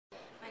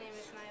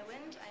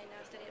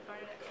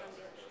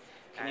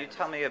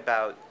tell me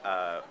about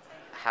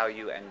how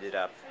you ended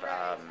up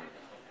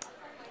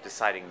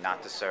deciding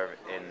not to serve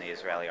in the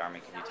Israeli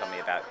army? Can you tell me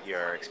about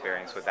your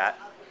experience with that?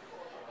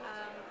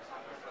 Um,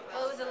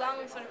 well, it was a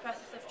long sort of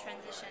process of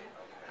transition,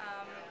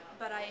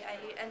 but I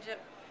ended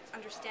up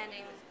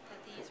understanding that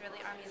the Israeli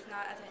army is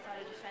not, as I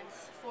thought, a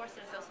defense force.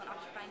 It is also an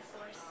occupying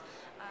force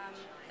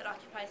that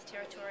occupies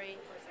territory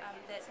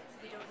that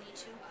we don't need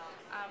to.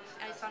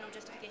 And I saw no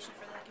justification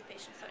for the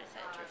occupation, so I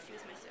decided to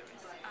refuse my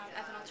service.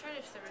 As an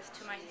alternative service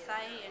to my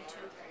society and to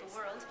the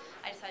world,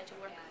 I decided to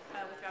work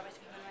with Rabbis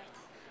for Human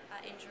Rights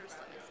in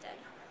Jerusalem instead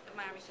of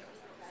my army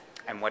service.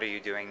 And what are you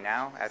doing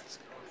now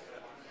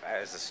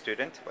as a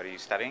student? What are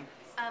you studying?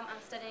 I'm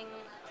studying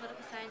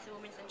political science and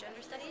women's and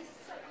gender studies,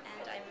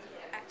 and I'm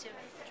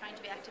trying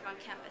to be active on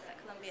campus at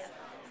Columbia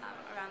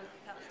around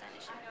the Palestine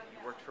issue.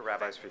 You worked for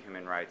Rabbis for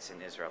Human Rights in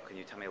Israel. Can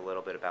you tell me a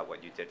little bit about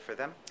what you did for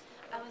them?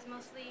 I was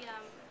mostly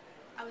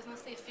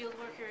a field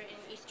worker in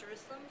East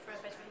Jerusalem for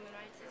Rabbis for Human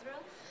Rights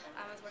Israel.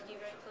 I was working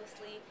very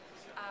closely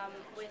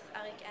with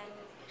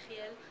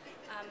RHR-NA,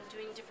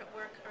 doing different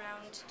work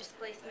around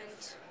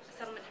displacement,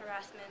 settlement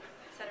harassment,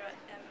 etc.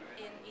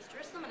 In East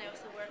Jerusalem, and I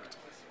also worked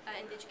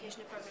in the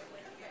education department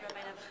with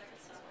Rabbi Rabbis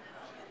as well.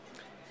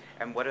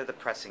 And what are the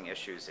pressing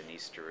issues in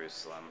East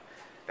Jerusalem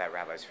that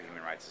Rabbis for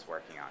Human Rights is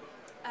working on?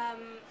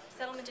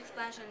 Settlement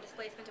expansion and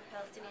displacement of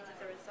Palestinians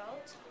as a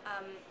result,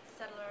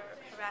 settler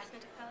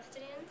harassment of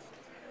Palestinians,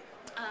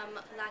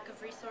 lack of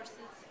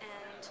resources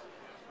and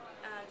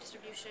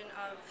distribution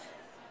of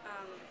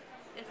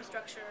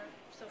infrastructure,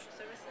 social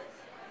services.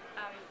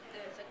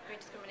 There's a great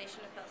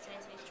discrimination of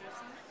Palestinians in East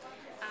Jerusalem,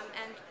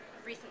 and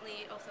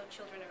recently also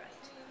children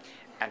arrest.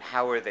 And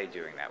how are they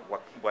doing that?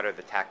 What are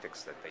the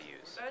tactics that they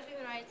use? Rabbis for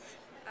Human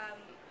Rights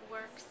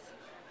works,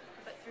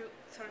 but through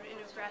sort of in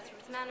a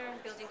grassroots manner,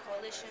 building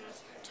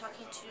coalitions,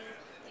 talking to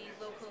the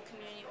local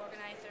community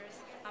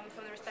organizers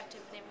from the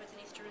respective neighborhoods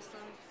in East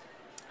Jerusalem.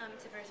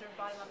 It's a very sort of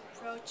bottom-up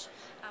approach.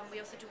 We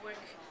also do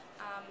work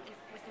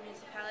with the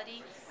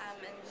municipality and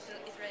with the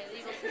Israeli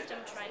legal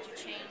system, trying to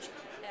change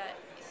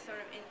sort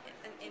of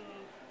in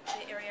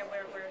the area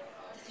where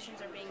decisions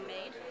are being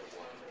made.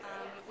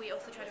 We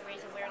also try to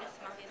raise awareness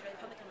among the Israeli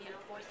public and be a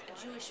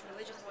Jewish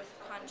religious voice of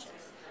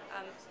conscience,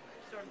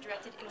 sort of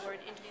directed inward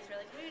into the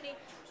Israeli community,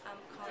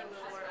 calling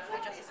for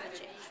justice and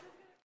change.